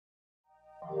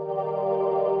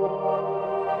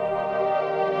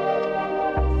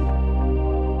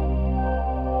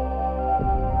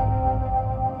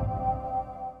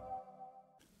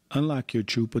Unlock your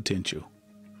true potential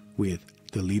with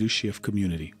the Leadership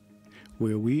Community,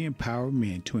 where we empower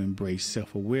men to embrace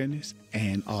self-awareness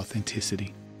and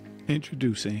authenticity.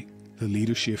 Introducing the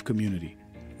Leadership Community,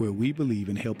 where we believe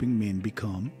in helping men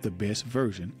become the best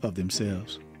version of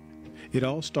themselves. It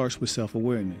all starts with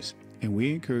self-awareness, and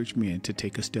we encourage men to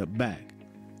take a step back,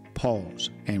 pause,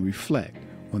 and reflect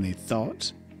on their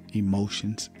thoughts,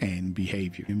 emotions, and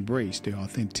behavior. Embrace their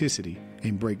authenticity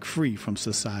and break free from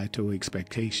societal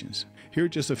expectations. Here are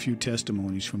just a few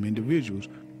testimonies from individuals.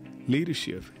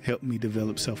 Leadership helped me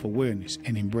develop self-awareness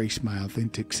and embrace my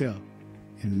authentic self.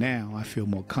 And now I feel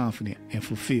more confident and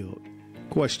fulfilled.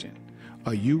 Question: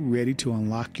 are you ready to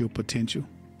unlock your potential?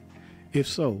 If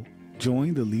so,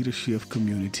 join the Leadership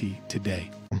Community today.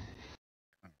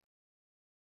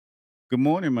 Good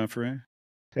morning, my friend.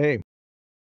 Hey,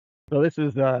 so this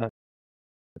is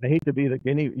I hate to be the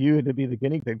guinea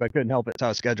pig, but I couldn't help it. It's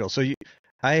out of schedule.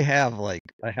 I have like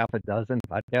a half a dozen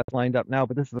podcasts lined up now,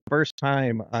 but this is the first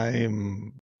time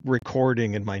I'm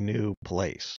recording in my new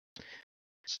place.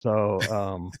 So,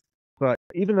 but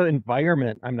even the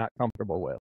environment I'm not comfortable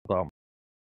with. So,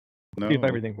 see if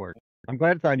everything works. I'm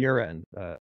glad it's on your end.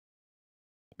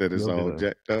 That is all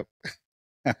jacked up.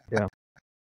 Yeah,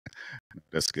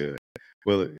 That's good.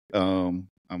 Well,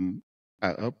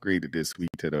 I upgraded this week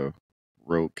to the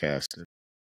Rodecaster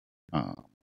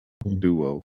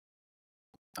Duo.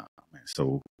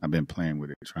 So I've been playing with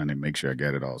it, trying to make sure I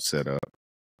got it all set up.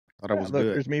 Thought I was look,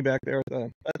 good. there's me back there.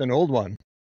 That's an old one.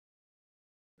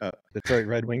 Detroit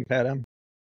Red Wing pattern.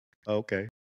 Okay.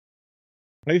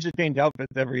 I used to change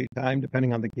outfits every time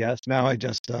depending on the guest. Now I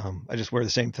just wear the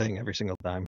same thing every single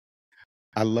time.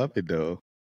 I love it though.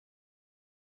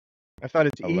 I thought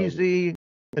it's easy,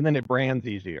 and then it brands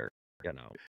easier,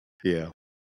 Yeah.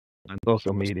 on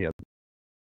social media.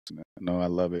 No, I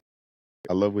love it.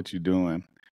 I love what you're doing.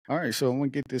 All right, so I'm gonna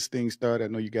get this thing started. I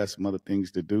know you got some other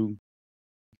things to do.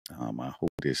 I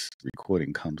hope this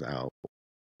recording comes out.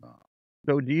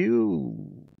 So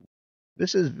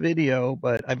this is video,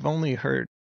 but I've only heard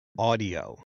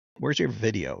audio. Where's your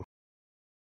video?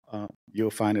 You'll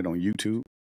find it on YouTube.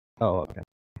 Oh, okay.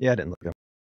 Yeah, I didn't look up.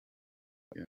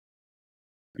 Yeah.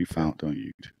 We found it on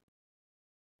YouTube.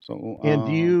 So,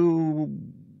 and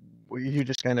you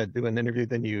just kind of do an interview,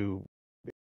 then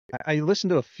I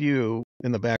listened to a few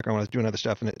in the background when I was doing other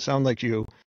stuff, and it sounded like do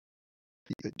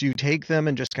you take them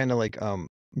and just kind of like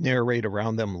narrate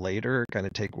around them later, kind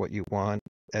of take what you want,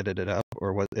 edit it up,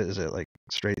 or what is it like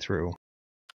straight through?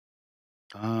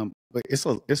 But it's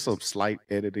a slight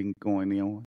editing going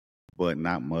on, but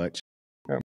not much.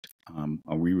 Yeah.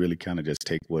 We really kind of just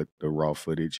take what the raw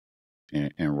footage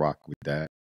and rock with that.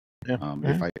 Yeah.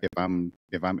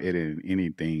 If I'm editing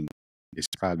anything, it's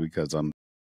probably because I'm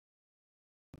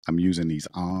using these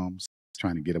arms,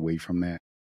 trying to get away from that,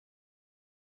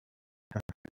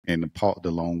 and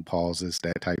the long pauses,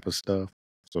 that type of stuff.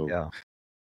 So yeah,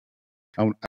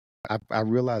 I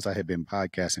realized I had been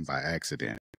podcasting by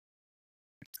accident.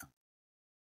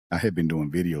 I had been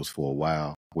doing videos for a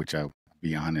while, which I'll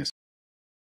be honest,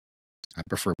 I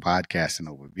prefer podcasting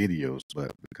over videos,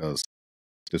 but because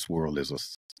this world is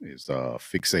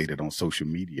fixated on social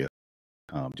media,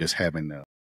 just having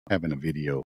a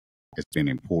video has been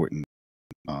important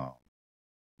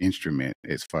instrument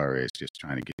as far as just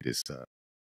trying to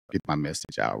get my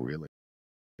message out. Really,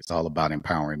 it's all about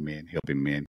empowering men, helping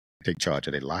men take charge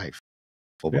of their life,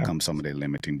 overcome some of their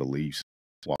limiting beliefs,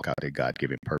 walk out their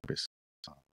God-given purpose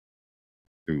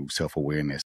through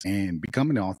self-awareness and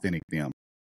becoming an authentic them.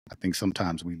 I think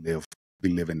sometimes we live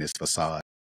in this facade.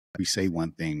 We say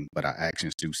one thing, but our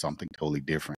actions do something totally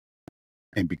different.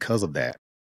 And because of that,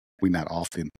 we're not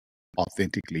often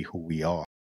authentically who we are.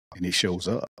 And it shows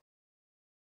up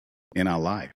in our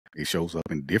life. It shows up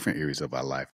in different areas of our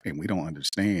life. And we don't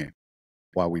understand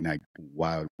why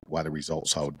the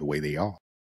results are the way they are.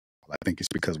 I think it's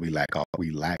because we lack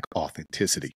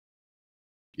authenticity.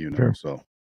 Sure.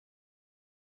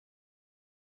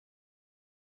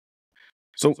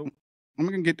 So I'm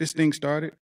going to get this thing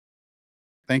started.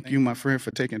 Thank you, my friend,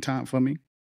 for taking time for me.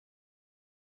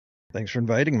 Thanks for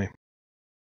inviting me.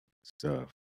 All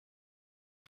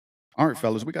right,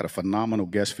 fellas, we got a phenomenal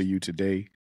guest for you today.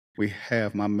 We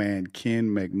have my man, Ken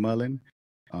McMullen,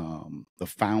 the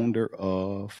founder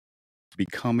of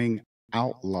Becoming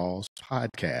Outlaws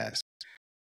podcast.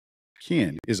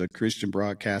 Ken is a Christian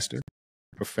broadcaster,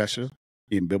 professor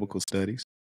in biblical studies,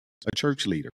 a church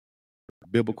leader,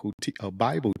 a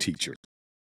Bible teacher,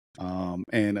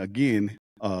 and again,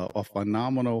 a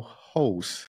phenomenal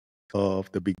host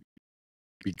of the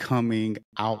Becoming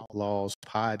Outlaws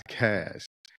podcast.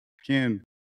 Ken,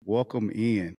 welcome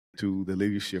in. to the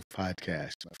Leadership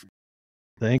Podcast.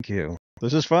 Thank you.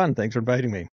 This is fun. Thanks for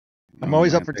inviting me. I'm Oh,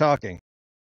 always man, up for talking.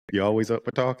 you're always up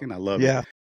for talking. I love it. Yeah.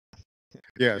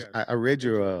 Yes, I read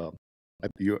you're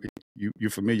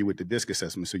familiar with the DISC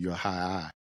assessment, so you're a high I.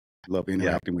 Love Yeah,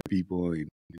 interacting with people and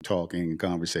talking and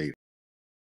conversating.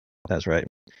 that's right.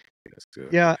 That's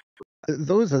good. Yeah,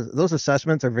 those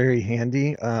assessments are very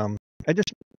handy. I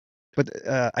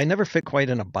never fit quite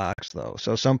in a box though.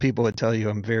 So some people would tell you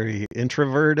I'm very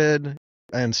introverted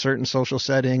in certain social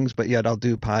settings, but yet I'll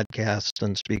do podcasts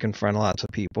and speak in front of lots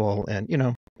of people, and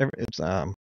it's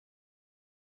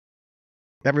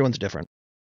everyone's different.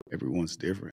 Everyone's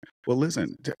different. Well,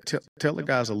 listen, tell the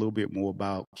guys a little bit more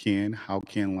about Ken, how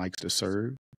Ken likes to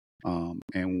serve,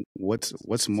 and what's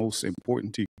most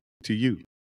important to you.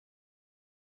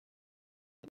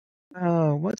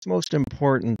 What's most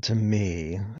important to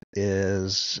me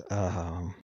is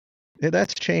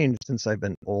that's changed since I've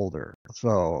been older.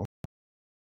 So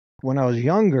when I was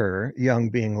younger, young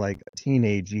being like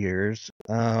teenage years,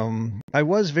 I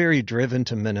was very driven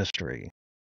to ministry.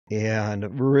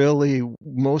 And really,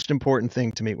 most important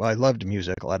thing to me, well, I loved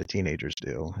music. A lot of teenagers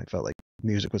do. I felt like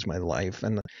music was my life,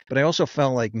 but I also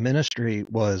felt like ministry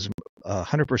was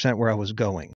 100% where I was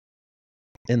going,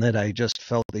 and that I just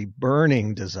felt the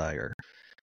burning desire.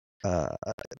 Uh,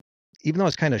 Even though I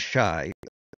was kind of shy,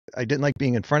 I didn't like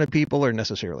being in front of people or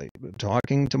necessarily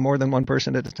talking to more than one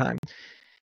person at a time.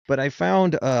 But I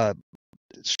found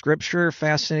scripture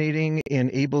fascinating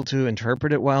and able to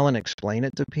interpret it well and explain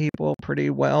it to people pretty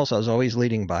well. So I was always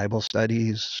leading Bible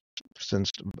studies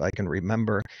since I can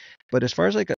remember. But as far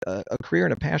as like a career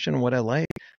and a passion and what I like,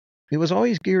 it was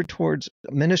always geared towards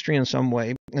ministry in some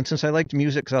way. And since I liked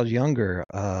music because I was younger,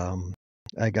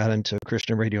 I got into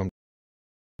Christian radio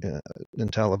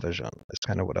and television. That's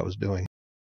kind of what I was doing.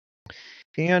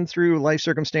 And through life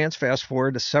circumstance, fast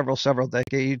forward to several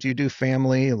decades, you do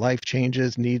family, life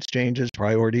changes, needs changes,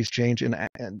 priorities change.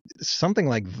 And something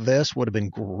like this would have been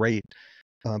great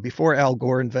before Al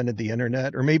Gore invented the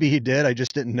internet, or maybe he did. I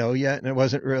just didn't know yet. And it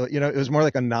wasn't really, it was more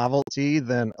like a novelty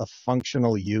than a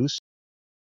functional use,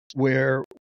 where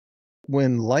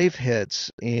when life hits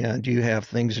and you have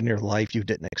things in your life you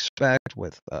didn't expect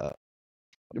with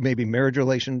maybe marriage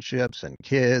relationships and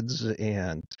kids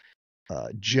and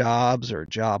jobs or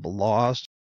job loss,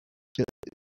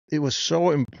 it was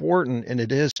so important, and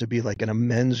it is, to be like in a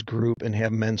men's group and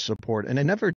have men's support. And I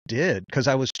never did because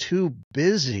I was too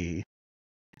busy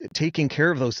taking care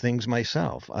of those things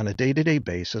myself on a day-to-day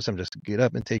basis. I'm just get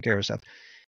up and take care of stuff.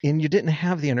 And you didn't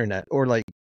have the internet, or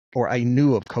I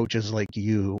knew of coaches like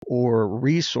you or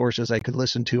resources I could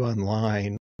listen to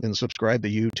online and subscribe to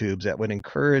YouTubes that would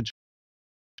encourage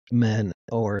men,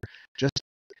 or just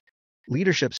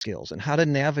leadership skills and how to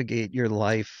navigate your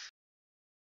life.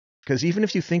 Because even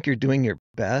if you think you're doing your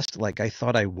best, like I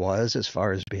thought I was, as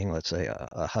far as being, let's say,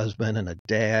 a husband and a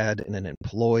dad and an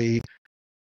employee,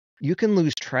 you can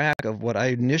lose track of what I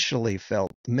initially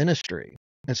felt ministry.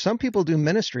 And some people do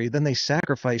ministry, then they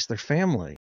sacrifice their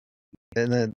family.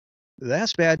 And then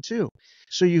that's bad too.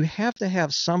 So you have to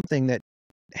have something that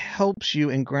helps you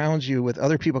and grounds you with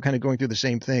other people kind of going through the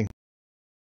same thing,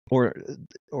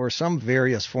 or some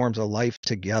various forms of life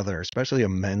together, especially a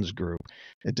men's group.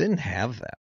 It didn't have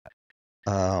that.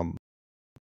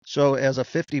 So as a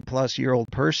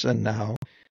 50-plus-year-old person now,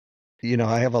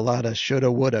 I have a lot of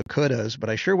shoulda, woulda, couldas, but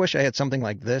I sure wish I had something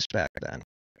like this back then.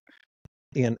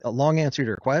 And a long answer to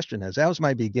your question is that was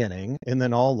my beginning, and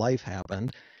then all life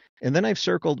happened. And then I've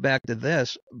circled back to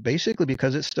this basically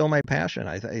because it's still my passion.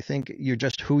 I think you're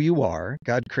just who you are.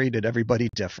 God created everybody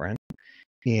different.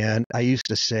 And I used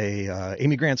to say,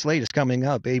 Amy Grant Slade is coming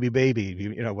up, baby,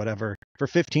 whatever, for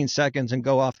 15 seconds and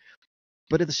go off.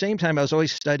 But at the same time, I was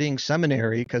always studying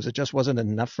seminary because it just wasn't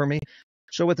enough for me.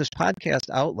 So with this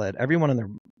podcast outlet, everyone and their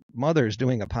mother is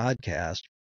doing a podcast.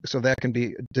 So that can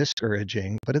be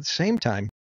discouraging. But at the same time,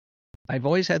 I've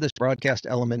always had this broadcast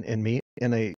element in me,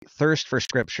 and a thirst for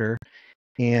scripture,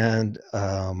 and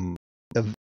I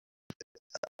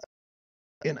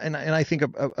think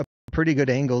a pretty good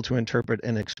angle to interpret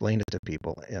and explain it to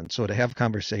people. And so to have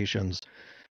conversations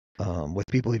with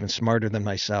people even smarter than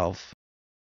myself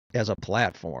as a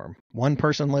platform. One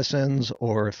person listens,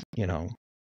 or if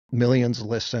millions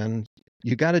listen,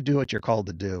 you got to do what you're called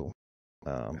to do,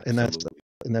 and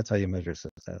that's how you measure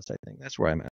success. I think that's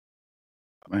where I'm at.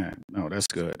 Man, no, that's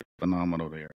good, phenomenal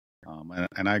there.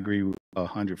 And I agree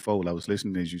 100-fold. I was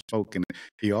listening as you spoke, and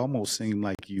it almost seemed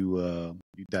like you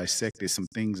dissected some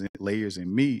things, layers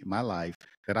in my life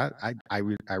that I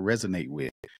resonate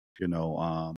with.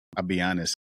 I'll be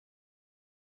honest.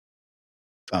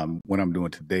 What I'm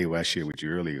doing today, what I shared with you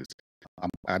earlier, is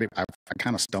I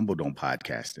kind of stumbled on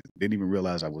podcasting. Didn't even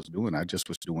realize I was doing. I just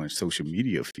was doing social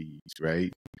media feeds,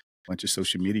 right? Bunch of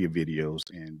social media videos,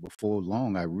 and before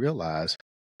long, I realized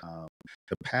um,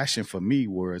 the passion for me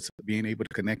was being able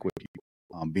to connect with people,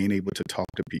 being able to talk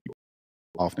to people.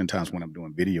 Oftentimes, when I'm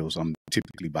doing videos, I'm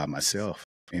typically by myself,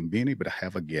 and being able to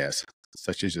have a guest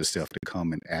such as yourself to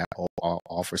come and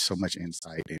offer so much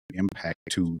insight and impact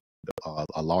to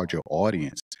a larger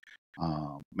audience,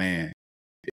 man,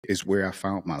 is where I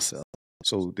found myself.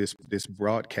 So this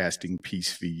broadcasting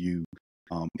piece for you,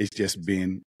 it's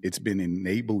been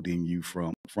enabled in you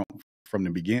from the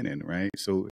beginning, right?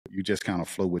 So you just kind of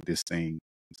flow with this thing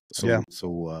Yeah.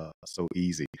 so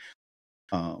easy.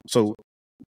 So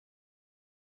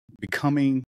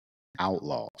becoming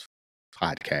Outlaws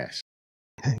podcast.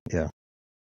 Yeah.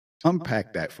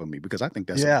 Unpack that for me because I think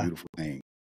that's a Yeah. beautiful thing.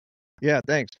 Yeah.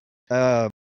 Thanks.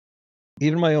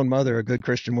 Even my own mother, a good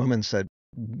Christian woman, said,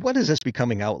 "What is this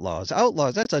becoming outlaws?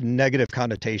 Outlaws, that's a negative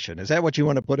connotation. Is that what you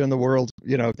want to put in the world?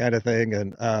 You know, kind of thing."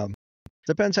 And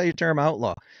depends how you term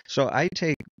outlaw. So I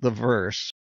take the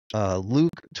verse,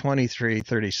 Luke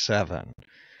 23:37,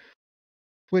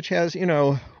 which has,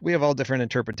 we have all different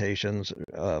interpretations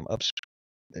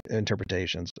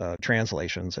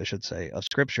translations, I should say, of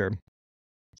Scripture.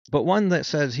 But one that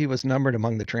says he was numbered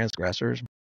among the transgressors,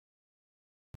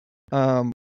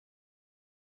 it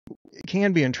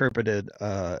can be interpreted,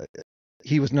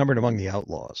 he was numbered among the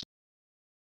outlaws.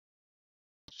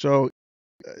 So,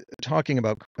 talking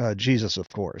about Jesus, of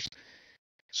course.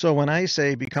 So when I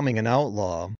say becoming an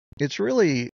outlaw, it's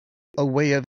really a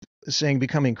way of saying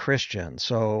becoming Christian.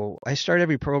 So I start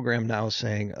every program now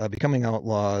saying becoming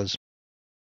outlaws,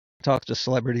 talk to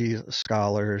celebrities,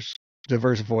 scholars,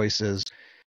 diverse voices,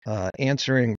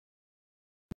 answering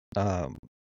um,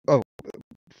 oh,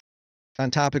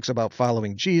 on topics about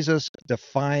following Jesus,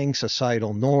 defying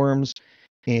societal norms,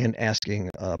 and asking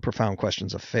profound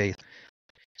questions of faith.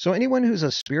 So anyone who's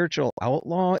a spiritual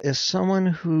outlaw is someone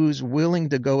who's willing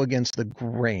to go against the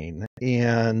grain.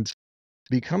 And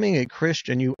becoming a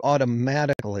Christian, you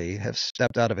automatically have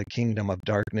stepped out of a kingdom of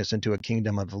darkness into a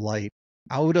kingdom of light,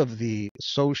 out of the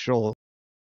social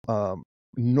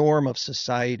norm of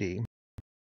society.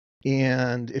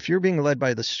 And if you're being led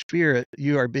by the Spirit,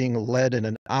 you are being led in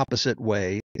an opposite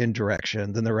way in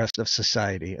direction than the rest of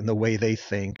society and the way they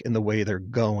think and the way they're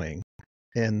going.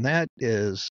 And that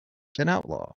is an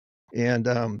outlaw. And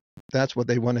that's what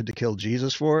they wanted to kill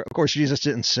Jesus for. Of course, Jesus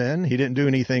didn't sin. He didn't do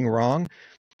anything wrong.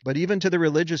 But even to the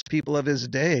religious people of his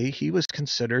day, he was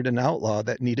considered an outlaw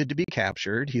that needed to be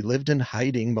captured. He lived in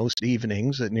hiding most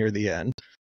evenings near the end,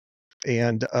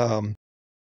 and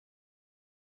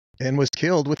was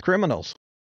killed with criminals.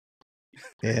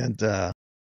 And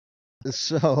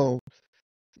so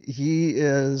he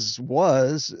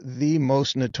was the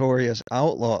most notorious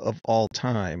outlaw of all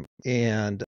time.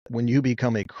 And when you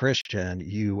become a Christian,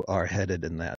 you are headed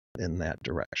in that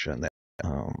direction. That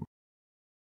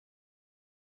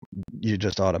you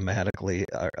just automatically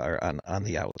are on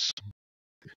the outs.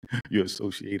 You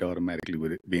associate automatically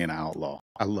with it being an outlaw.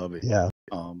 I love it. Yeah.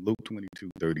 Luke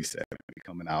 22:37,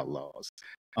 becoming outlaws.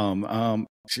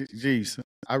 Geez,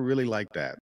 I really like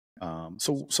that.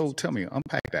 So tell me,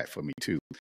 unpack that for me too.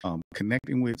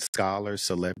 Connecting with scholars,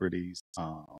 celebrities.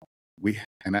 I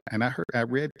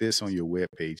read this on your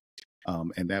webpage,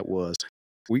 and that was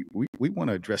we want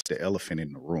to address the elephant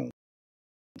in the room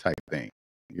type thing.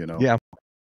 Yeah.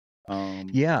 Um,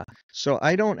 Yeah. So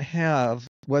I don't have,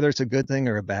 whether it's a good thing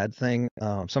or a bad thing,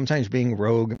 sometimes being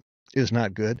rogue is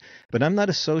not good, but I'm not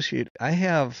associated.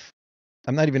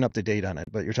 I'm not even up to date on it,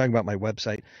 but you're talking about my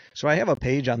website. So I have a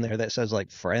page on there that says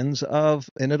like friends of,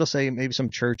 and it'll say maybe some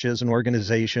churches and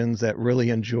organizations that really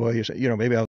enjoy,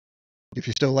 maybe if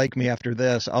you still like me after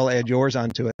this, I'll add yours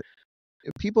onto it.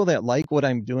 People that like what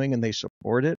I'm doing and they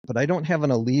support it, but I don't have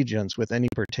an allegiance with any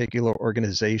particular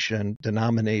organization,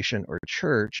 denomination, or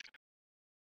church.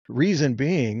 Reason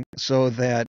being so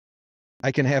that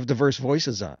I can have diverse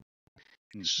voices on.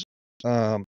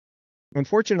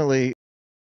 Unfortunately,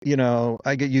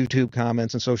 I get YouTube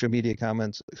comments and social media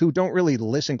comments who don't really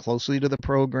listen closely to the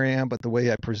program, but the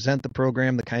way I present the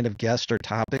program, the kind of guest or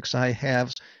topics I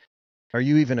have. Are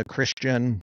you even a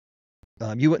Christian?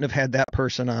 You wouldn't have had that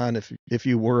person on if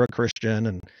you were a Christian.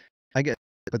 And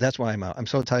but that's why I'm out. I'm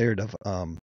so tired of,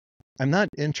 I'm not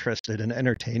interested in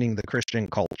entertaining the Christian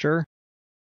culture.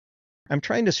 I'm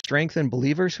trying to strengthen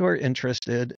believers who are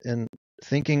interested in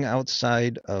thinking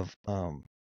outside of,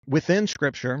 within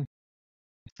Scripture,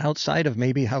 outside of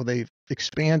maybe how they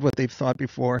expand what they've thought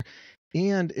before,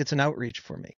 and it's an outreach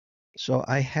for me. So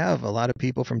I have a lot of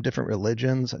people from different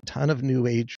religions, a ton of New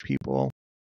Age people,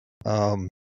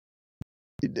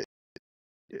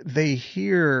 they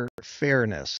hear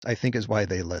fairness, I think is why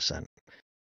they listen.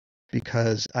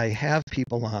 Because I have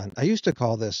people on, I used to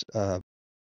call this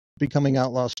Becoming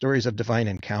Outlaw Stories of Divine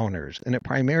Encounters. And it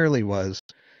primarily was,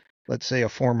 let's say, a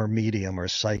former medium or a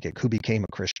psychic who became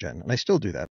a Christian. And I still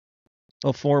do that.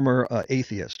 A former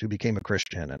atheist who became a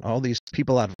Christian, and all these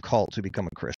people out of cults who become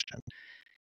a Christian.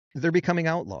 They're becoming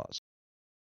outlaws.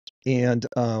 And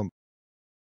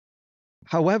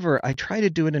however, I try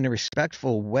to do it in a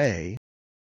respectful way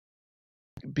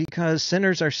because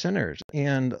sinners are sinners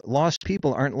and lost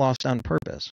people aren't lost on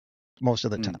purpose most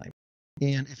of the time.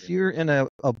 And if you're in a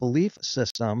belief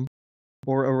system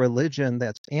or a religion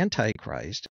that's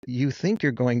antichrist, you think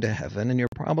you're going to heaven and you're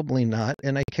probably not.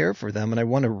 And I care for them and I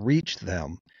want to reach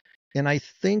them. And I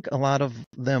think a lot of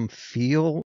them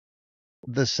feel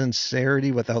the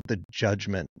sincerity without the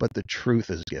judgment, but the truth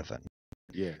is given.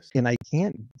 Yes. And I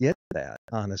can't get that,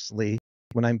 honestly,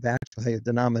 when I'm backed by a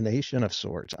denomination of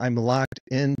sorts. I'm locked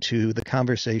into the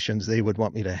conversations they would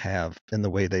want me to have and the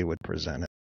way they would present it.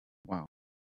 Wow.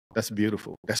 That's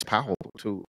beautiful. That's powerful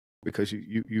too, because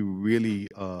you really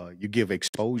you give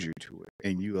exposure to it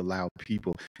and you allow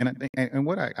people. And I think, and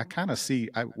what I kind of see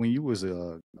when you was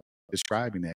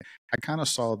describing that, I kind of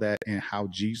saw that in how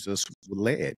Jesus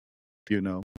led. You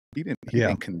know, he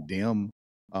didn't condemn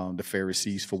the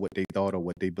Pharisees for what they thought or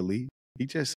what they believed. He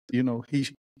just, he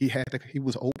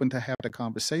was open to have the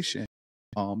conversation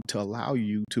to allow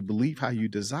you to believe how you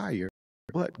desire,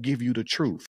 but give you the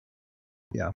truth.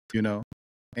 Yeah.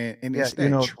 And it's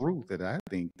that truth that I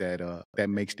think that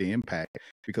makes the impact,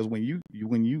 because when you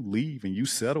leave and you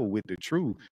settle with the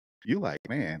truth, you're like,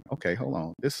 man, okay, hold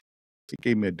on, it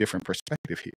gave me a different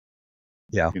perspective here.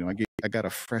 Yeah. I got a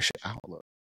fresh outlook.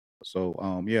 So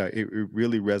it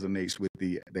really resonates with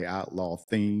the outlaw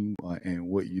theme and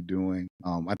what you're doing.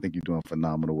 I think you're doing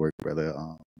phenomenal work, brother.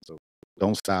 So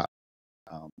don't stop.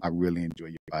 I really enjoy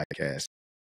your podcast.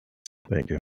 Thank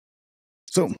you.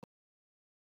 So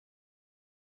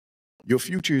your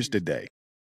future is today.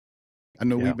 I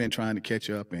know we've been trying to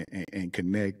catch up and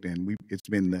connect, and it's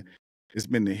been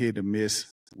the hit or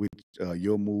miss with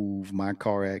your move, my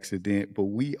car accident, but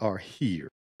we are here,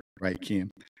 right, Ken?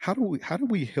 How do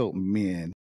we help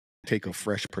men take a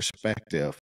fresh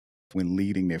perspective when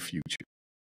leading their future?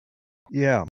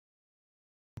 Yeah.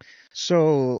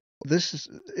 So this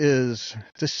is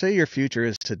to say your future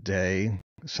is today.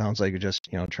 Sounds like you're just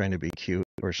trying to be cute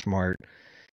or smart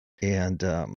and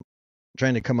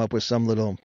trying to come up with some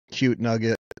little cute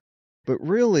nugget, but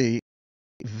really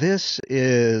this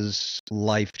is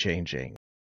life changing.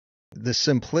 The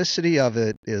simplicity of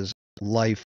it is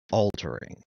life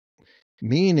altering,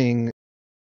 meaning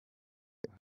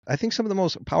I think some of the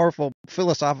most powerful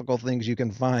philosophical things you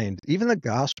can find, even the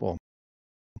gospel,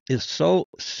 is so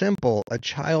simple a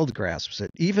child grasps it,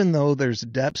 even though there's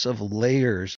depths of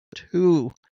layers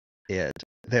to it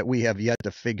that we have yet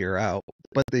to figure out.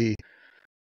 But the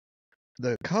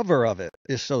cover of it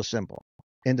is so simple.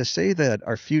 And to say that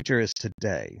our future is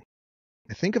today,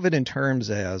 I think of it in terms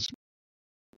as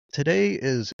today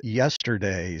is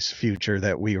yesterday's future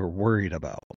that we were worried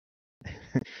about.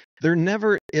 There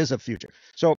never is a future.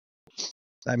 So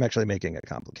I'm actually making it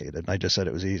complicated. I just said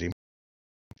it was easy.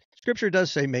 Scripture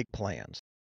does say make plans.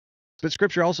 But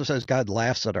Scripture also says God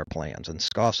laughs at our plans and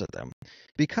scoffs at them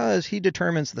because he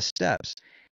determines the steps.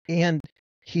 And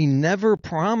he never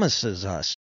promises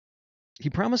us. He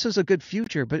promises a good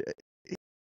future, but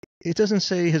it doesn't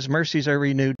say his mercies are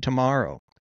renewed tomorrow,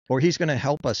 or he's going to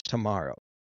help us tomorrow,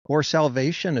 or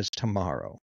salvation is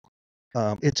tomorrow.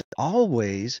 It's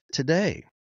always today.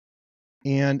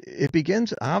 And it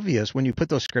begins obvious when you put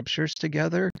those scriptures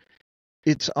together.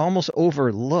 It's almost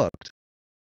overlooked.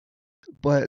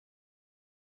 But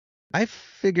I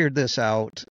figured this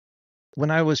out when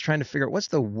I was trying to figure out what's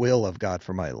the will of God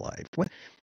for my life.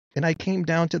 And I came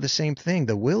down to the same thing.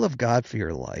 The will of God for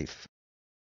your life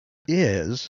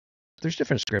is, there's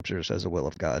different scriptures as the will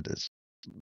of God is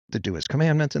to do his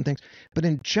commandments and things. But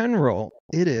in general,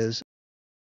 it is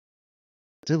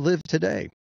to live today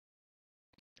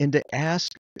and to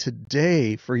ask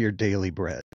today for your daily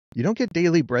bread. You don't get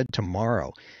daily bread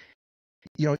tomorrow.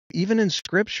 Even in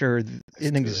Scripture,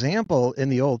 an example in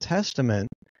the Old Testament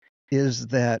is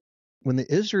that when the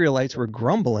Israelites were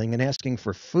grumbling and asking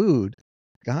for food,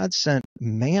 God sent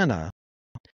manna.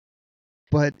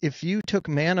 But if you took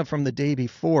manna from the day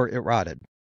before, it rotted.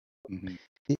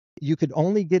 Mm-hmm. You could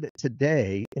only get it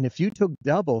today. And if you took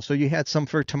double, so you had some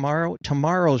for tomorrow,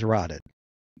 tomorrow's rotted.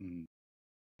 Mm-hmm.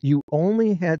 You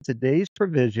only had today's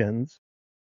provisions,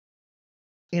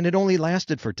 and it only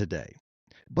lasted for today.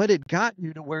 but it got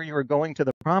you to where you were going to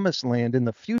the promised land in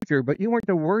the future, but you weren't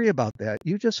to worry about that.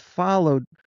 You just followed,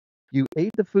 you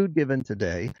ate the food given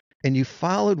today, and you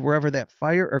followed wherever that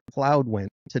fire or cloud went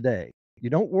today. You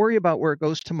don't worry about where it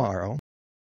goes tomorrow.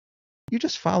 You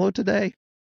just follow today.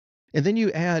 And then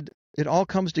you add, it all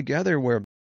comes together where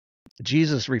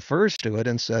Jesus refers to it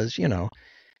and says,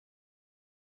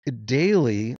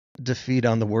 daily defeat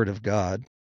on the word of God.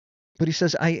 But he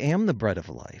says, I am the bread of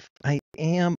life. I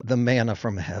am the manna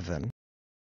from heaven.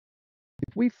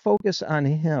 If we focus on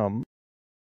him,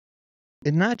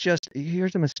 and not just,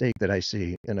 here's a mistake that I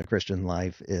see in a Christian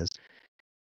life is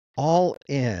all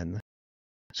in.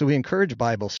 So we encourage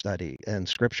Bible study and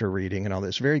scripture reading and all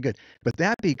this. Very good. But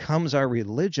that becomes our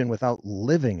religion without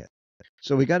living it.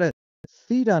 So we got to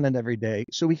feed on it every day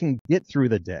so we can get through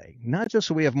the day. Not just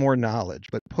so we have more knowledge,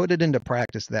 but put it into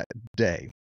practice that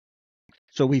day.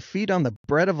 So we feed on the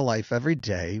bread of life every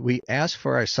day. We ask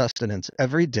for our sustenance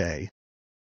every day.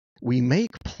 We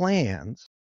make plans.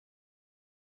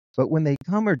 But when they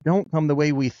come or don't come the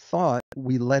way we thought,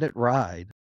 we let it ride.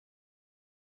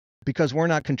 Because we're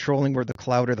not controlling where the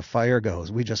cloud or the fire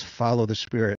goes. We just follow the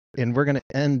Spirit. And we're going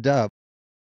to end up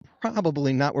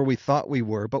probably not where we thought we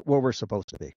were, but where we're supposed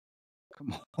to be.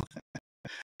 Come on.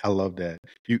 I love that.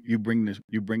 You bring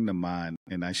to mind,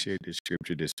 and I shared this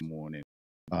scripture this morning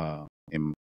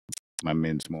in my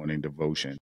men's morning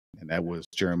devotion, and that was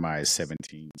Jeremiah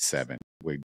 17:7,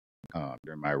 where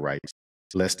Jeremiah writes,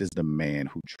 "Blessed is the man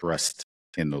who trusts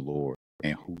in the Lord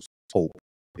and whose hope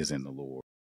is in the Lord."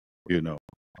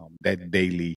 That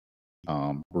daily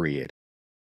bread,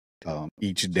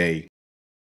 each day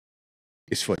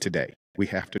is for today. We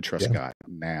have to trust God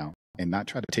now and not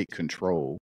try to take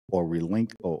control or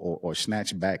or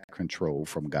snatch back control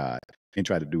from God and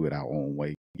try to do it our own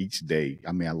way each day.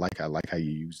 I mean, I like how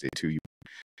you used it too.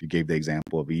 You gave the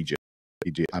example of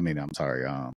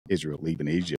Israel leaving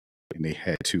Egypt, and they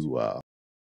had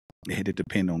to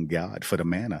depend on God for the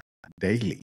manna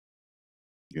daily.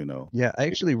 Yeah, I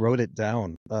actually wrote it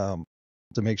down to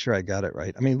make sure I got it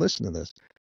right. I mean, listen to this.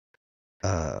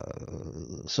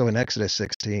 So in Exodus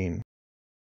 16,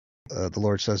 the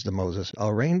Lord says to Moses,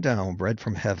 I'll rain down bread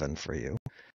from heaven for you.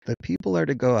 The people are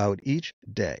to go out each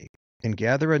day and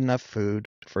gather enough food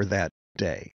for that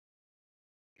day.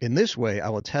 In this way, I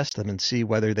will test them and see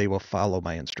whether they will follow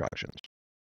my instructions.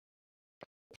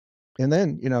 And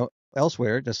then,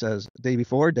 elsewhere it just says day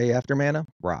before, day after manna,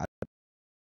 rot.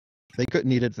 They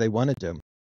couldn't eat it if they wanted to.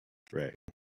 Right.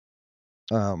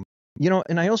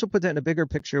 And I also put that in a bigger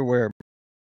picture where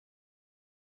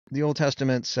the Old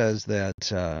Testament says that,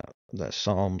 the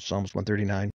Psalms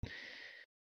 139,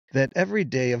 that every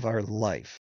day of our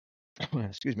life,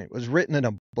 was written in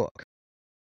a book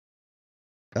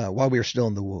while we were still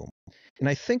in the womb. And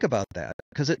I think about that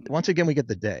because once again, we get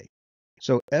the day.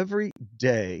 So every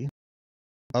day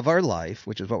of our life,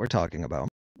 which is what we're talking about,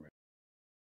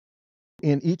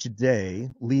 and each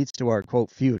day leads to our, quote,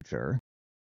 future.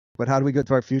 But how do we get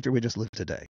to our future? We just live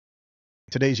today.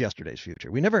 Today's yesterday's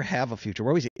future. We never have a future. We're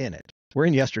always in it. We're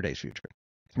in yesterday's future.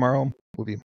 Tomorrow will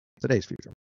be today's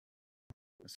future.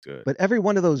 That's good. But every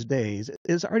one of those days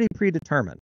is already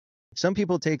predetermined. Some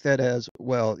people take that as,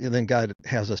 well, then God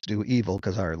has us do evil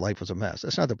because our life was a mess.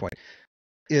 That's not the point.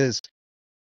 Is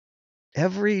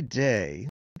every day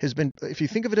has been, if you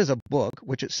think of it as a book,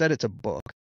 which it said it's a book.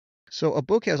 So a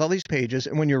book has all these pages,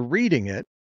 and when you're reading it,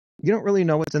 you don't really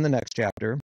know what's in the next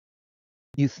chapter.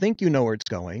 You think you know where it's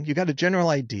going. You got a general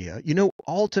idea. You know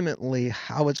ultimately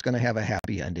how it's going to have a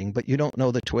happy ending, but you don't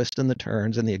know the twists and the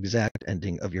turns and the exact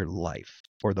ending of your life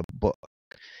or the book.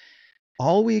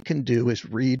 All we can do is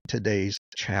read today's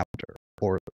chapter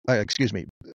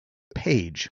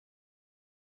page.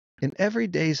 And every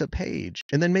day's a page.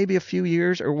 And then maybe a few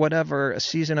years or whatever, a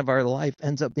season of our life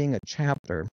ends up being a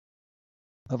chapter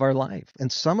of our life.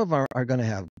 And some of our are going to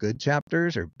have good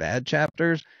chapters or bad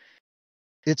chapters.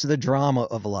 It's the drama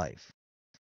of life.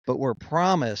 But we're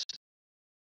promised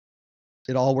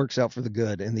it all works out for the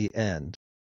good in the end.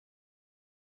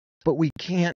 But we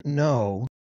can't know.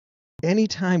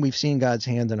 Anytime we've seen God's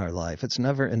hand in our life, it's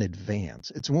never in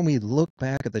advance. It's when we look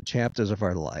back at the chapters of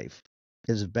our life,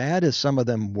 as bad as some of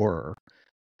them were,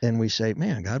 and we say,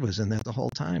 man, God was in that the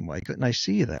whole time. Why couldn't I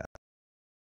see that?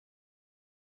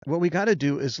 What we got to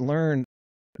do is learn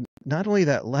not only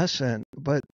that lesson,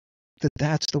 but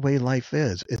that's the way life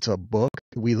is. It's a book.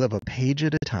 We live a page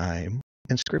at a time,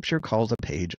 and Scripture calls a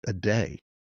page a day.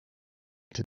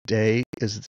 Today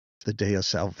is the day of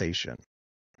salvation.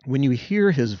 When you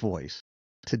hear his voice,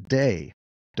 today,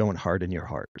 don't harden your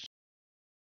hearts.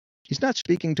 He's not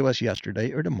speaking to us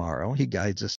yesterday or tomorrow. He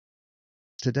guides us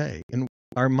today. And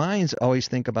our minds always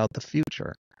think about the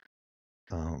future.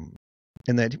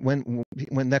 And that when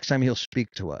next time he'll speak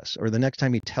to us, or the next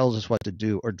time he tells us what to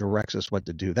do or directs us what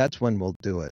to do, that's when we'll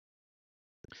do it.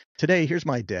 Today, here's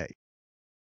my day.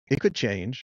 It could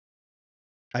change.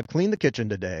 I've cleaned the kitchen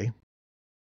today.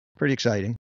 Pretty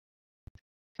exciting.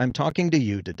 I'm talking to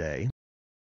you today.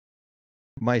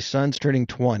 My son's turning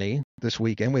 20 this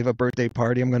weekend. We have a birthday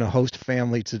party. I'm going to host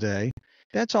family today.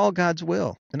 That's all God's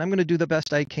will. And I'm going to do the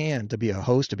best I can to be a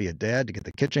host, to be a dad, to get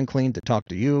the kitchen clean, to talk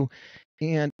to you.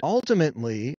 And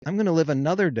ultimately, I'm going to live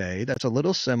another day that's a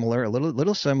little similar,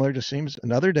 just seems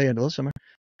another day, a little similar.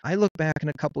 I look back in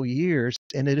a couple years,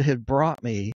 and it had brought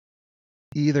me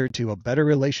either to a better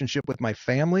relationship with my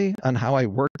family on how I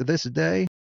worked this day,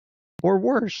 or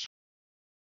worse.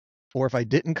 Or if I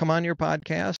didn't come on your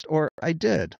podcast, or I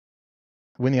did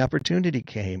when the opportunity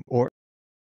came, or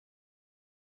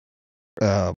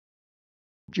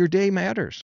your day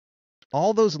matters.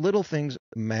 All those little things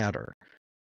matter.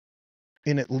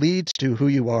 And it leads to who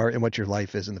you are and what your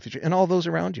life is in the future, and all those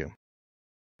around you.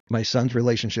 My son's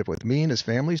relationship with me and his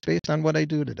family is based on what I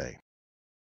do today.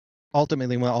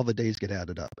 Ultimately, when all the days get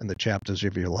added up and the chapters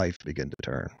of your life begin to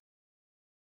turn.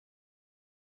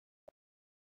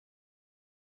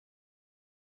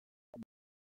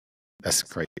 That's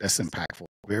great. That's impactful.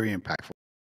 Very impactful.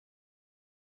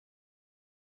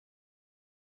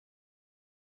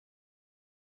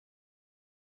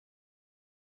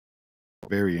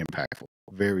 Very impactful.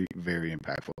 Very, very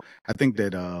impactful. I think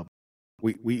that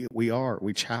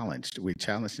we challenged. We're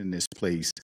challenged in this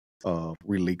place of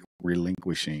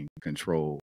relinquishing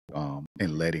control,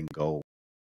 and letting go,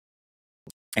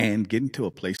 and getting to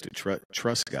a place to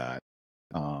trust God,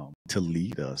 to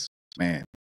lead us. Man,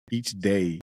 each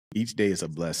day is a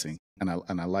blessing. And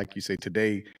I like you say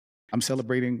today, we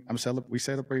celebrating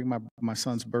my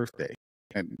son's birthday.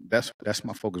 And that's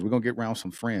my focus. We're gonna get around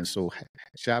some friends. So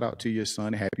shout out to your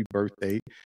son. Happy birthday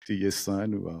to your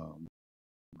son.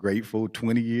 Grateful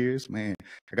 20 years. Man,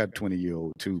 I got a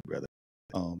 20-year-old too, brother.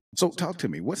 So talk to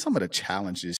me. What's some of the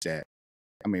challenges that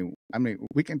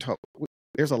we can talk.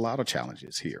 There's a lot of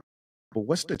challenges here. But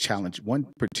what's the challenge,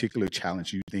 one particular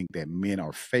challenge you think that men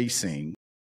are facing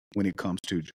when it comes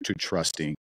to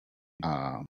trusting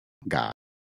God,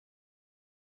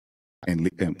 and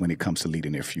when it comes to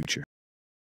leading their future?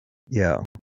 Yeah.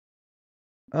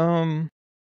 I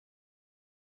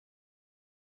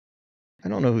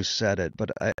don't know who said it,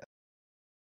 but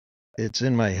it's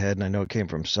in my head, and I know it came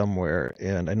from somewhere,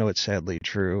 and I know it's sadly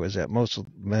true, is that most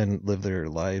men live their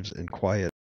lives in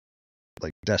quiet,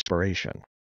 like, desperation.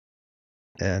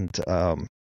 And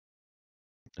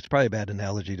it's probably a bad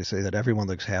analogy to say that everyone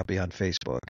looks happy on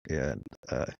Facebook, and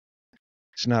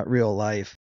it's not real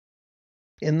life.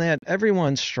 In that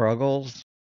everyone struggles,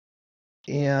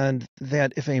 and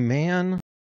that if a man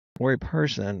or a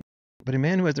person, but a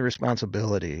man who has the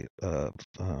responsibility of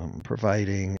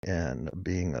providing and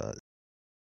being a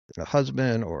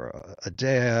husband or a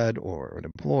dad or an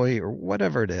employee or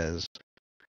whatever it is,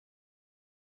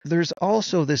 there's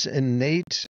also this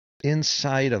innate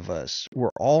inside of us,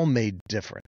 we're all made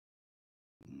different.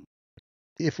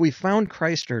 If we found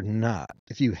Christ or not,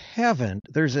 if you haven't,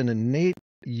 there's an innate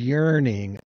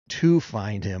yearning to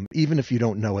find him, even if you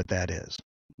don't know what that is.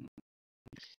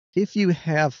 If you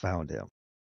have found him,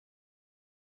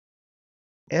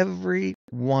 every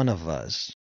one of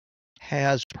us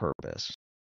has purpose.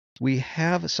 We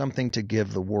have something to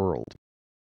give the world.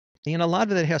 And a lot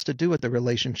of that has to do with the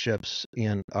relationships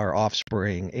in our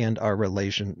offspring and our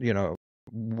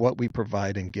what we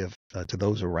provide and give to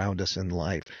those around us in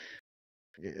life.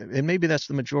 And maybe that's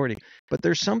the majority. But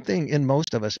there's something in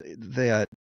most of us that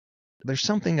there's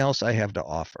something else I have to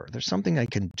offer. There's something I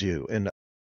can do. And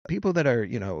people that are,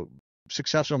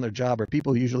 successful in their job are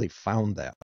people who usually found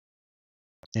that.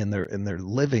 And they're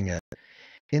living it.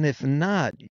 And if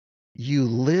not, you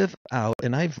live out,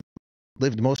 and I've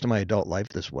lived most of my adult life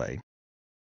this way.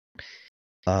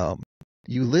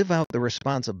 You live out the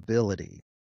responsibility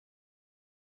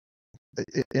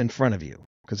in front of you,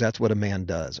 because that's what a man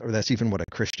does, or that's even what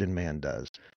a Christian man does.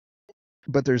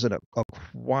 But there's a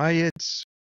quiet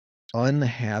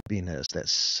unhappiness that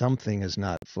something is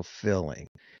not fulfilling.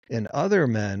 And other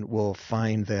men will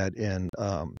find that in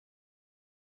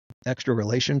extra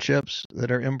relationships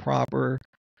that are improper.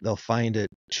 They'll find it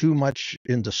too much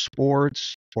into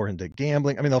sports or into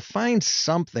gambling. They'll find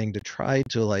something to try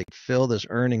to fill this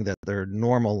earning that their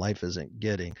normal life isn't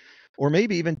getting. Or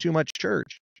maybe even too much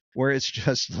church, where it's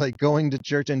just like going to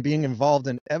church and being involved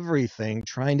in everything,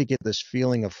 trying to get this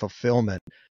feeling of fulfillment.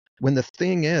 When the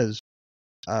thing is,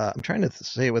 I'm trying to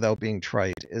say it without being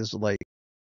trite, is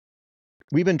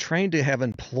we've been trained to have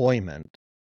employment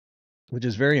which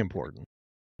is very important,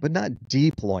 but not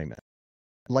deployment.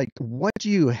 Like, what do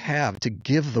you have to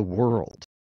give the world?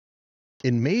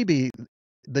 And maybe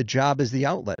the job is the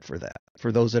outlet for that,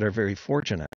 for those that are very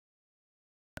fortunate.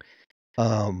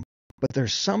 But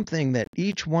there's something that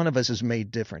each one of us is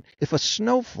made different. If a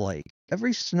snowflake,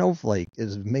 every snowflake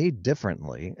is made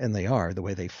differently, and they are, the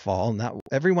way they fall, not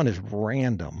everyone is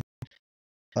random.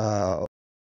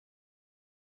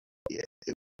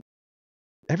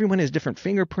 Everyone has different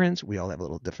fingerprints. We all have a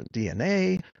little different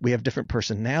DNA. We have different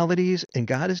personalities, and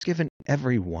God has given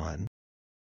everyone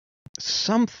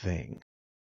something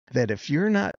that if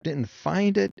you're not didn't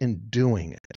find it in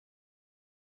doing it,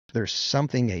 there's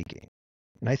something aching.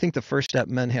 And I think the first step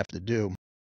men have to do,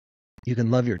 you can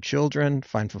love your children,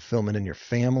 find fulfillment in your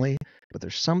family, but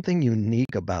there's something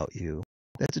unique about you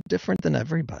that's different than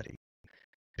everybody.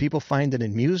 People find it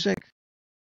in music.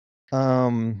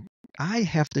 I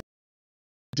have to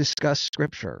discuss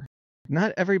scripture.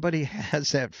 Not everybody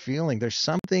has that feeling. There's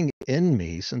something in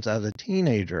me since I was a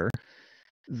teenager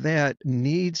that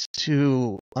needs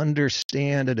to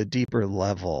understand at a deeper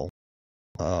level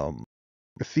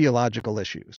theological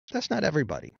issues. That's not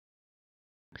everybody.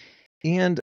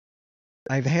 And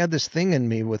I've had this thing in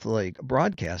me with like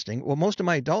broadcasting. Well, most of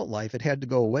my adult life, it had to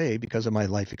go away because of my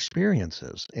life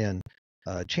experiences and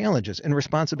challenges and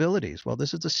responsibilities. Well,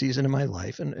 this is the season in my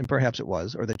life, and perhaps it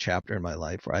was, or the chapter in my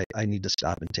life where I need to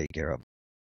stop and take care of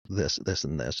this,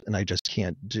 and I just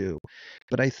can't do.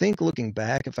 But I think looking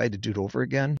back, if I had to do it over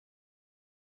again,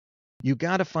 you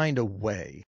got to find a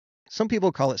way. Some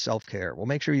people call it self-care. Well,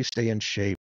 make sure you stay in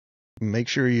shape. Make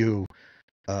sure you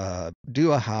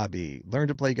do a hobby, learn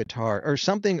to play guitar, or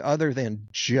something other than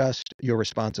just your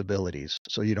responsibilities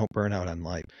so you don't burn out on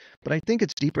life. But I think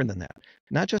it's deeper than that.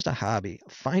 Not just a hobby.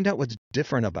 Find out what's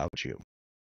different about you.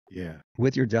 Yeah.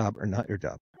 With your job or not your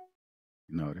job.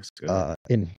 No, that's good.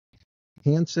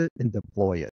 Enhance it and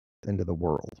deploy it into the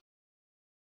world.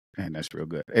 And that's real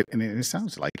good. And it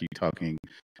sounds like you're talking.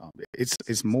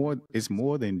 It's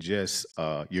more than just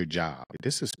your job.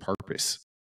 This is purpose.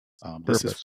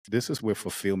 This is where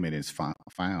fulfillment is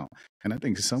found. And I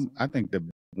think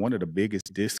one of the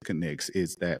biggest disconnects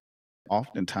is that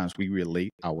oftentimes we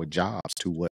relate our jobs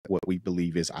to what we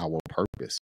believe is our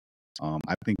purpose.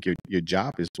 I think your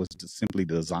job was simply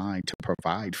designed to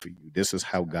provide for you. This is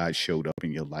how God showed up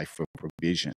in your life for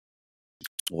provision.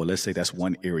 Or let's say that's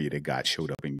one area that God showed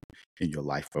up in your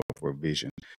life for provision.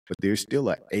 But there's still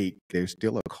a ache, there's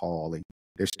still a calling,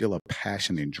 there's still a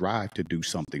passion and drive to do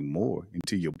something more. And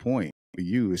to your point, for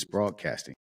you, it's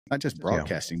broadcasting. Not just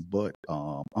broadcasting, but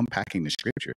unpacking the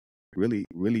scripture, really,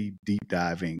 really deep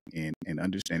diving and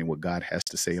understanding what God has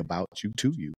to say about you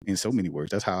to you in so many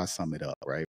words. That's how I sum it up,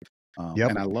 right?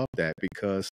 And I love that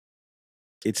because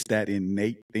it's that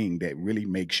innate thing that really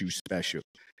makes you special.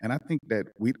 And I think that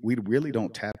we really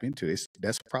don't tap into this.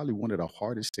 That's probably one of the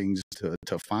hardest things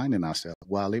to find in ourselves.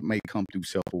 While it may come through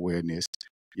self-awareness,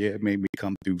 it may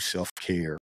come through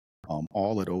self-care,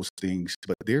 all of those things.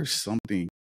 But there's something,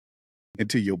 and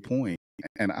to your point,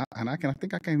 and I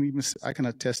can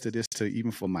attest to this even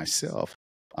for myself.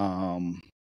 One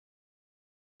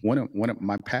of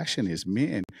my passion is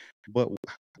men, but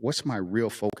what's my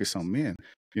real focus on men?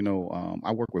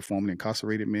 I work with formerly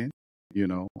incarcerated men.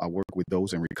 I work with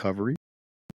those in recovery.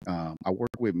 I work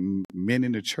with men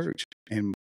in the church,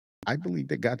 and I believe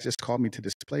that God just called me to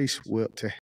this place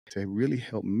to really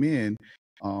help men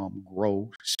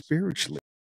grow spiritually.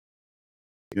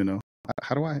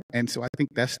 How do I? And so I think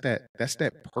that's that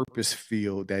purpose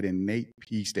field, that innate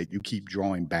piece that you keep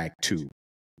drawing back to,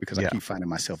 because I keep finding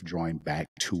myself drawing back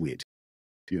to it.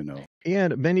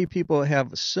 And many people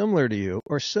have similar to you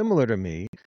or similar to me.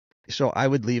 So I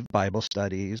would leave Bible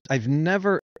studies. I've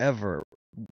never, ever,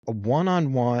 a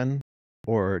one-on-one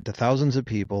or to thousands of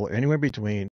people or anywhere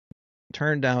between,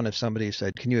 turned down if somebody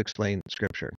said, can you explain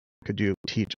scripture? Could you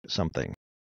teach something?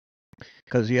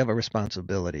 Because you have a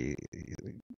responsibility.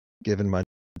 Given much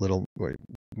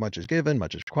is given,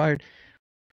 much is required.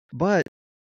 But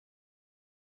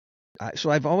so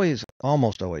I've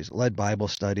almost always led Bible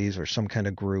studies or some kind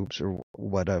of groups or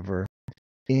whatever.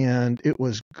 And it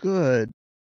was good.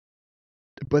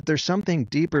 But there's something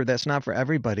deeper that's not for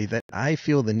everybody, that I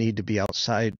feel the need to be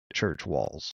outside church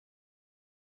walls.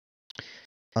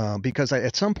 Because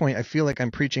at some point I feel like I'm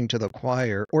preaching to the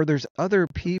choir, or there's other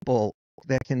people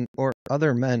or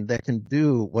other men that can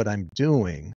do what I'm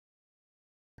doing,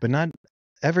 but not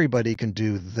everybody can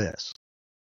do this.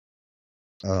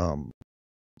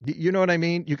 You know what I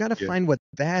mean? You got to find what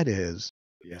that is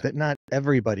that not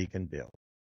everybody can do.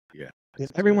 Yeah.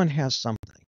 Everyone has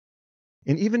something.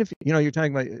 And even if, you're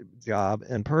talking about job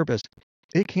and purpose,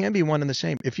 It can be one and the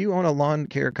same. If you own a lawn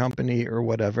care company or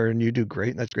whatever and you do great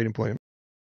and that's great employment,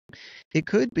 it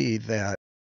could be that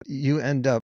you end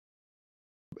up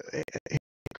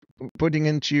putting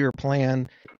into your plan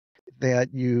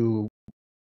that you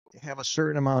have a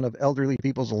certain amount of elderly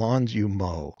people's lawns you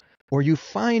mow, or you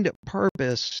find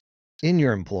purpose in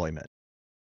your employment.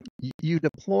 You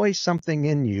deploy something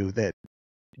in you that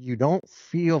you don't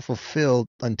feel fulfilled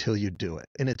until you do it.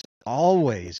 And it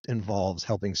always involves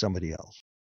helping somebody else.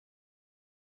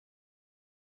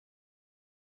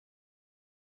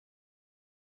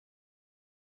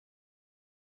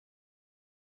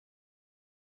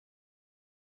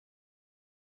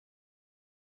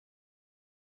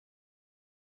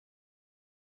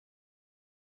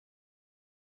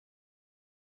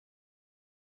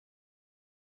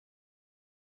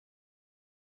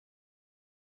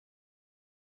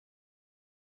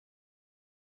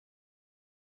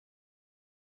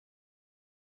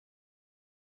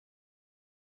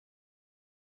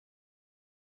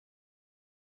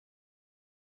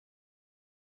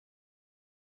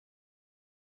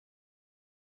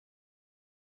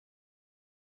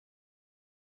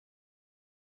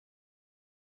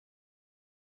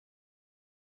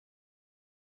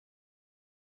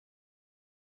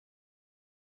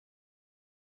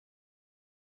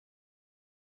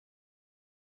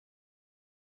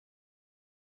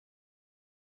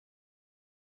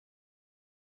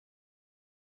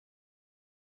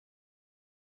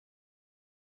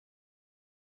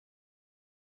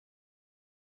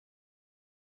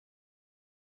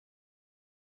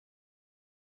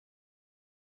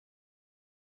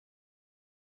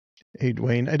 Hey,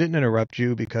 Dwayne, I didn't interrupt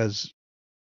you because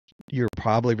you're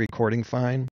probably recording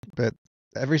fine, but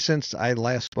ever since I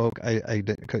last spoke, I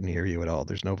couldn't hear you at all.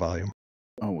 There's no volume.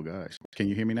 Oh my gosh. Can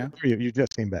you hear me now? You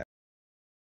just came back.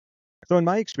 So in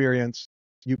my experience,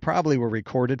 you probably were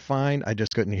recorded fine. I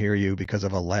just couldn't hear you because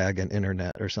of a lag in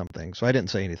internet or something. So I didn't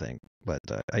say anything, but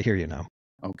I hear you now.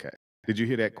 Okay. Did you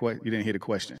hear that question? You didn't hear the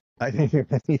question? I didn't hear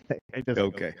anything.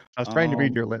 Okay. I was trying to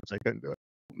read your lips. I couldn't do it.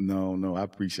 No, I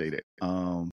appreciate it.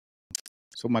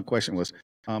 So my question was,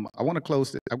 I want to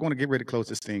close it. I want to get ready to close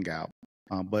this thing out.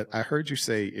 But I heard you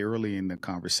say early in the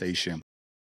conversation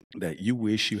that you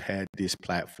wish you had this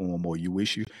platform, or you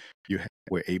wish you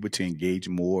were able to engage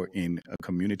more in a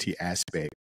community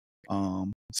aspect.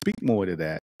 Speak more to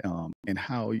that, and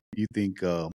how you think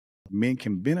men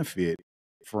can benefit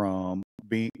from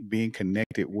being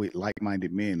connected with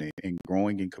like-minded men and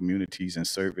growing in communities and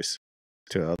service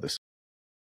to others.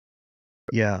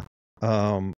 Yeah.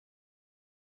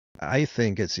 I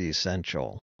think it's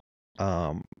essential.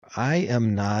 I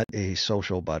am not a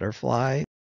social butterfly.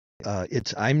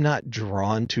 I'm not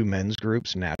drawn to men's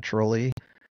groups naturally.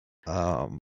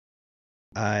 Um,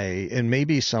 and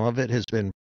maybe some of it has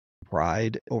been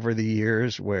pride over the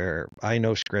years where I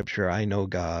know scripture, I know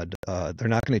God. They're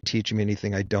not going to teach me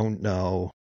anything I don't know.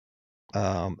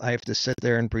 I have to sit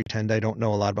there and pretend I don't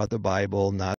know a lot about the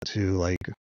Bible, not to like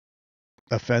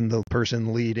offend the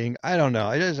person leading. I don't know.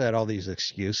 I just had all these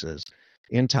excuses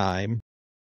in time.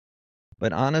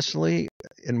 But honestly,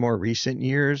 in more recent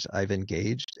years, I've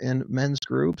engaged in men's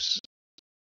groups,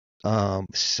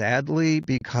 sadly,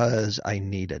 because I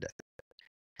needed it.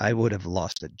 I would have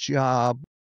lost a job,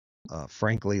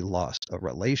 frankly, lost a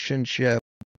relationship,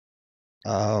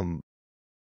 um,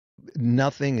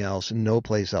 nothing else, no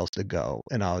place else to go.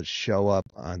 And I'll show up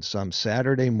on some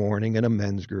Saturday morning in a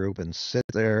men's group and sit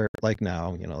there like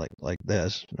now, like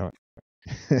this,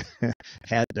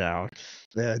 head down,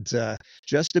 that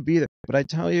just to be there. But I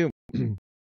tell you,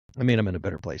 I mean, I'm in a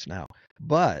better place now,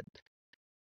 but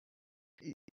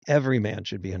every man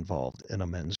should be involved in a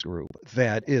men's group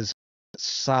that is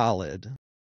solid,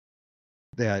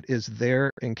 that is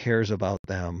there and cares about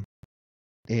them,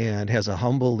 and has a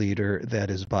humble leader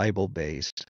that is Bible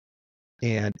based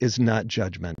and is not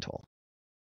judgmental.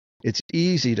 It's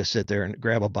easy to sit there and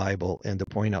grab a Bible and to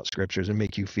point out scriptures and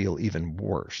make you feel even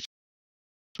worse.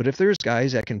 But if there's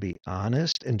guys that can be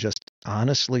honest and just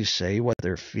honestly say what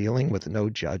they're feeling with no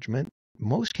judgment,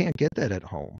 most can't get that at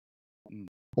home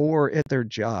or at their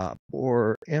job,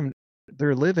 and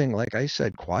they're living, like I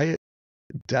said, quiet,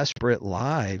 desperate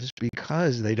lives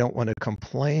because they don't want to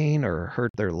complain or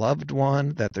hurt their loved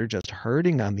one, that they're just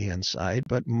hurting on the inside.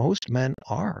 But most men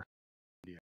are.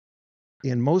 Yeah.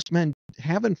 And most men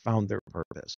haven't found their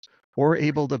purpose or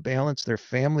able to balance their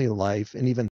family life and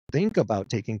even think about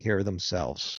taking care of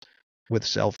themselves with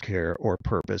self-care or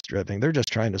purpose driven. They're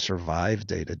just trying to survive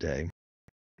day to day.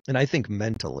 And I think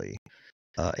mentally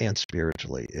and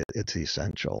spiritually, it's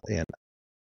essential. And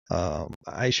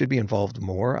I should be involved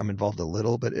more. I'm involved a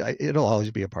little, but it'll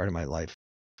always be a part of my life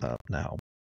now.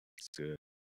 That's good,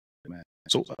 man.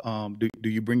 So, do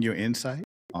you bring your insight?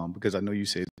 Because I know you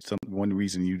said one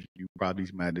reason you probably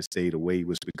might have stayed away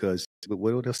was because, but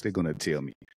what else they're gonna tell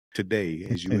me today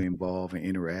as you involve and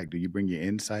interact? Do you bring your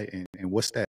insight and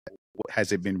what's that? What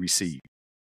has it been received?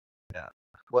 Yeah.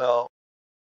 Well,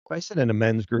 if I sit in a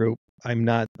men's group, I'm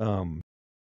not uh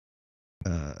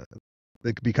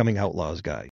the becoming outlaws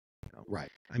guy. Right.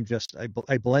 I'm just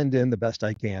I blend in the best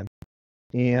I can,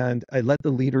 and I let the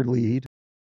leader lead.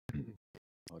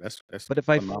 Oh, that's But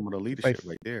phenomenal if I leadership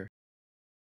right there.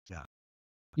 yeah,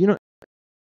 you know,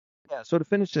 yeah. So to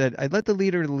finish that, I let the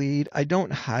leader lead. I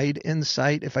don't hide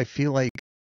insight if I feel like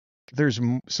there's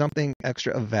something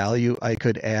extra of value I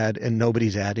could add and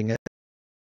nobody's adding it.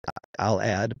 I'll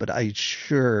add, but I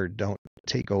sure don't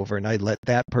take over, and I let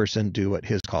that person do what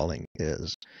his calling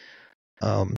is.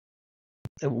 Um,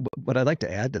 what I'd like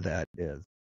to add to that is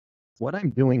what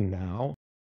I'm doing now,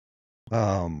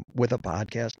 with a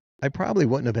podcast. I probably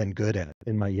wouldn't have been good at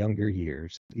in my younger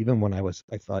years, even when I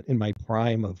thought in my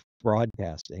prime of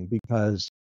broadcasting, because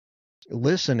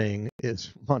listening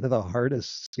is one of the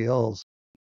hardest skills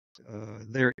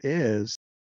there is,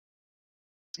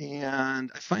 and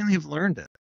I finally have learned it.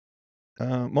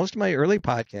 Most of my early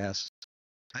podcasts,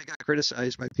 I got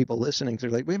criticized by people listening. They're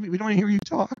like, we don't want to hear you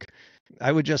talk.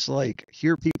 I would just like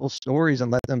hear people's stories and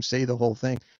let them say the whole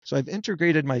thing. So I've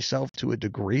integrated myself to a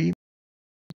degree,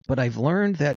 but I've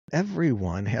learned that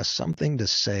everyone has something to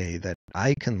say that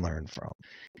I can learn from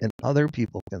and other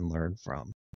people can learn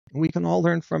from. And we can all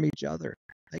learn from each other.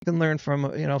 I can learn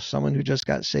from, someone who just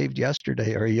got saved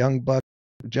yesterday, or a young buck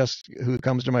who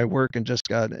comes to my work and just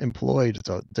got employed. It's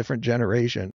a different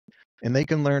generation. And they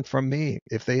can learn from me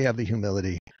if they have the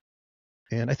humility.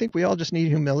 And I think we all just need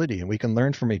humility, and we can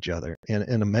learn from each other. And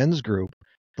in a men's group,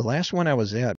 the last one I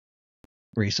was at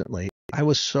recently, I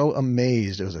was so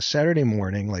amazed. It was a Saturday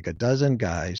morning, like a dozen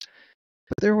guys,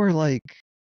 but there were like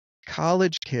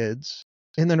college kids,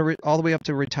 and then all the way up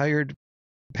to retired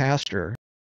pastor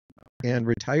and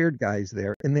retired guys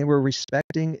there, and they were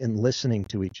respecting and listening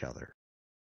to each other,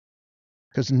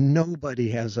 because nobody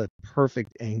has a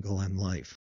perfect angle in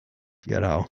life,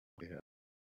 Yeah,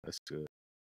 that's good.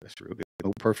 That's real good.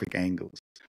 No perfect angles.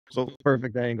 So,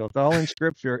 perfect angle. It's all in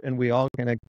scripture, and we all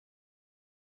can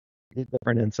get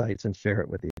different insights and share it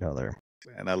with each other.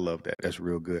 man, I love that. That's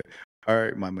real good. All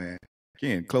right, my man.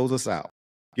 Ken, close us out.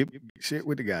 Share it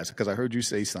with the guys, because I heard you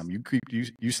say something.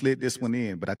 You slid this one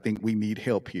in, but I think we need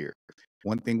help here.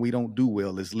 One thing we don't do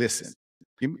well is listen.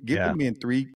 Give the men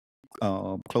three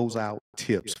closeout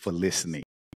tips for listening.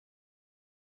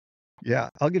 Yeah,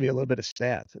 I'll give you a little bit of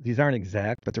stats. These aren't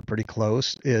exact, but they're pretty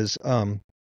close. Is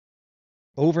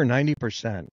over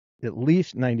 90%, at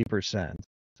least 90%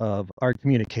 of our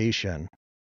communication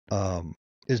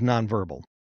is nonverbal.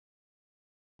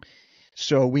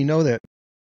 So we know that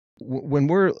when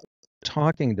we're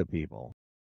talking to people,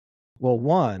 well,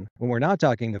 one, when we're not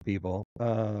talking to people,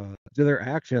 their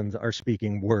actions are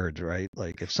speaking words, right?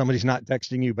 Like if somebody's not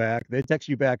texting you back, they text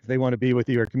you back if they want to be with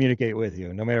you or communicate with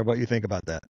you, no matter what you think about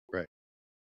that. Right.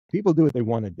 People do what they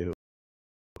want to do.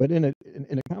 But in a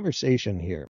conversation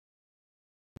here,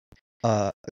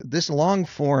 this long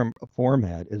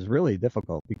format is really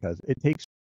difficult because it takes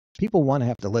people want to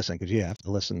have to listen, because you have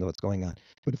to listen to what's going on.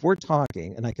 But if we're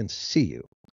talking and I can see you,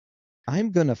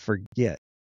 I'm going to forget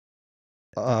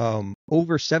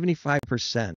over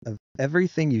 75% of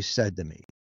everything you said to me,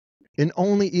 and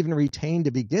only even retain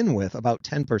to begin with about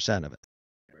 10% of it.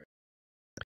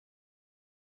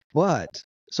 But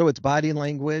so it's body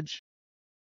language.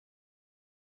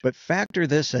 But factor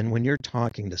this in when you're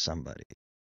talking to somebody.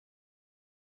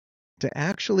 To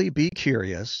actually be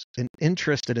curious and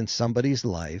interested in somebody's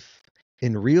life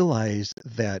and realize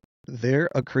that they're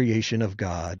a creation of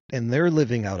God and they're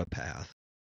living out a path,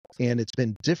 and it's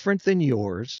been different than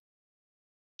yours,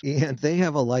 and they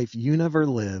have a life you never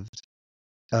lived,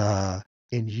 and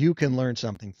you can learn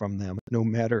something from them no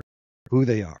matter who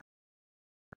they are.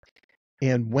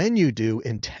 And when you do,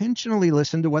 intentionally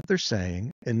listen to what they're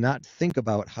saying and not think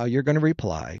about how you're going to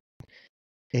reply.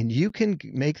 And you can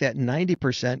make that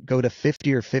 90% go to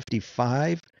 50 or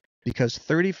 55, because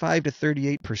 35 to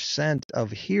 38%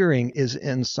 of hearing is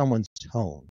in someone's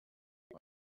tone.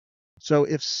 So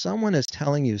if someone is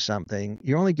telling you something,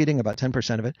 you're only getting about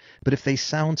 10% of it. But if they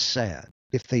sound sad,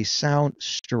 if they sound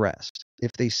stressed,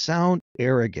 if they sound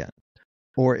arrogant,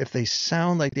 or if they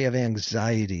sound like they have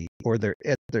anxiety, or they're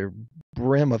at their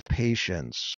brim of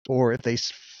patience, or if they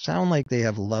sound like they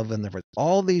have love in their voice,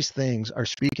 all these things are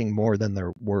speaking more than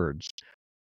their words.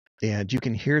 And you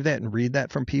can hear that and read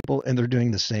that from people, and they're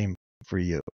doing the same for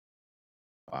you.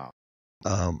 Wow.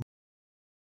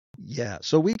 Yeah.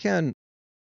 So we can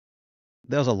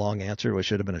that was a long answer, which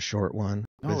should have been a short one.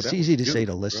 No, It's that easy was to say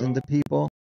to beautiful, listen bro. to people,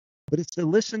 but it's to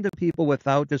listen to people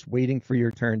without just waiting for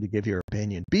your turn to give your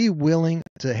opinion. Be willing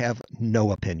to have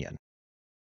no opinion.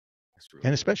 That's real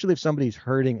And good. especially if somebody's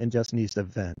hurting and just needs to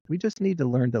vent, we just need to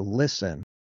learn to listen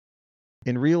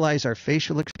and realize our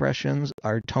facial expressions,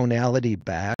 our tonality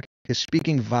back is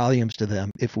speaking volumes to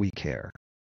them if we care.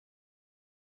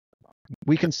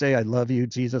 We can say, I love you,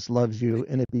 Jesus loves you,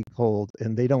 and it be cold,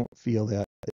 and they don't feel that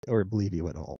or believe you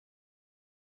at all.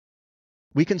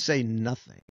 We can say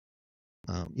nothing.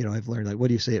 I've learned, like, what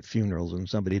do you say at funerals when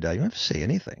somebody dies? You don't have to say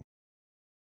anything.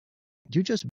 You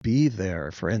just be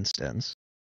there, for instance,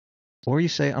 or you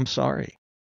say, I'm sorry.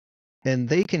 And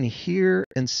they can hear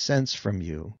and sense from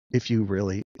you if you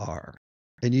really are.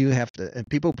 And you have to, and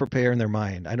people prepare in their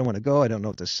mind, I don't want to go, I don't know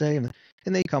what to say. And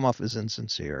they come off as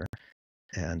insincere.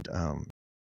 And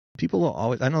people will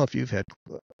always, I don't know if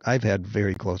I've had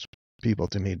very close people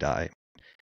to me die.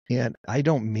 And I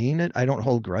don't mean it, I don't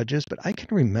hold grudges, but I can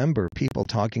remember people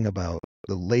talking about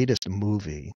the latest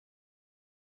movie,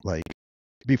 like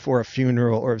before a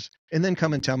funeral, and then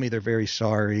come and tell me they're very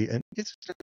sorry. And it's,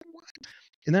 what?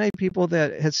 And then I had people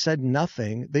that had said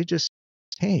nothing. They just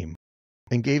came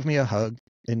and gave me a hug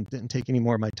and didn't take any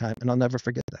more of my time. And I'll never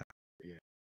forget that. Yeah.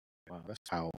 Wow, that's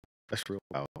powerful. That's real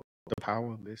powerful. The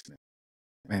power of listening.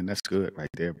 Man, that's good right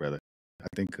there, brother. I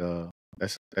think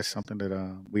that's something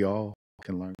that we all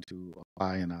can learn to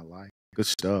apply in our life. Good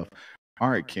stuff.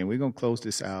 All right, Ken, we're gonna close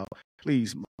this out.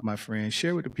 Please, my friend,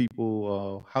 share with the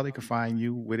people how they can find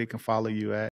you, where they can follow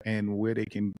you at, and where they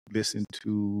can listen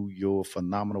to your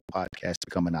phenomenal podcast,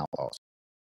 Becoming Outlaws.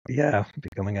 Yeah,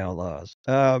 Becoming Outlaws.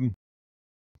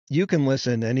 You can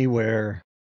listen anywhere,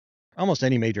 almost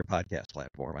any major podcast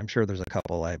platform. I'm sure there's a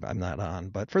couple I'm not on,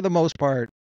 but for the most part,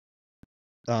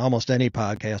 almost any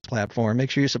podcast platform.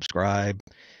 Make sure you subscribe.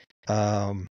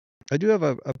 I do have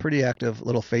a pretty active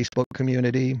little Facebook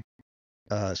community.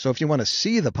 So if you want to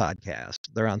see the podcast,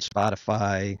 they're on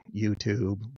Spotify,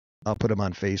 YouTube. I'll put them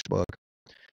on Facebook.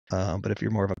 But if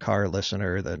you're more of a car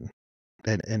listener, then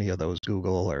any of those,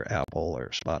 Google or Apple or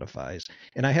Spotify's.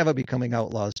 And I have a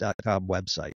becomingoutlaws.com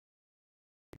website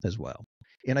as well.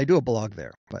 And I do a blog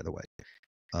there, by the way.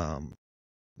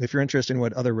 If you're interested in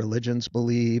what other religions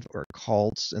believe or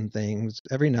cults and things,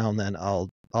 every now and then I'll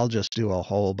just do a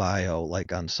whole bio,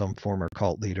 like on some former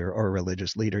cult leader or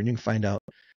religious leader, and you can find out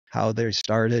how they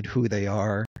started, who they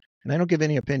are. And I don't give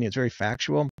any opinion. It's very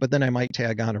factual, but then I might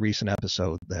tag on a recent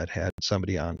episode that had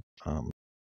somebody on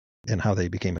and how they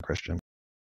became a Christian.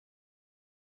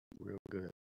 Real good.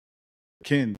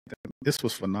 Ken, this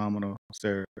was phenomenal,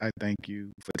 sir. I thank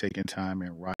you for taking time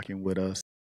and rocking with us.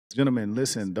 Gentlemen,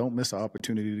 listen, don't miss an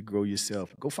opportunity to grow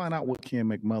yourself. Go find out what Ken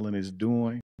McMullen is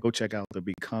doing. Go check out the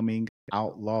Becoming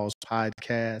Outlaws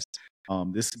podcast.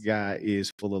 This guy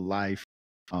is full of life.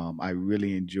 I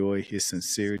really enjoy his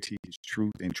sincerity, his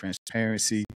truth, and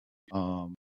transparency.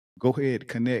 Go ahead,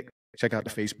 connect. Check out the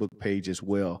Facebook page as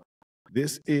well.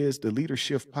 This is the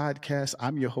Leadership Podcast.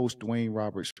 I'm your host, Dwayne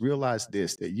Roberts. Realize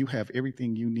this, that you have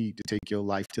everything you need to take your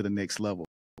life to the next level.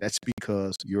 That's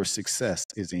because your success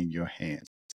is in your hands.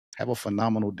 Have a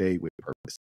phenomenal day with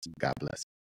purpose. God bless.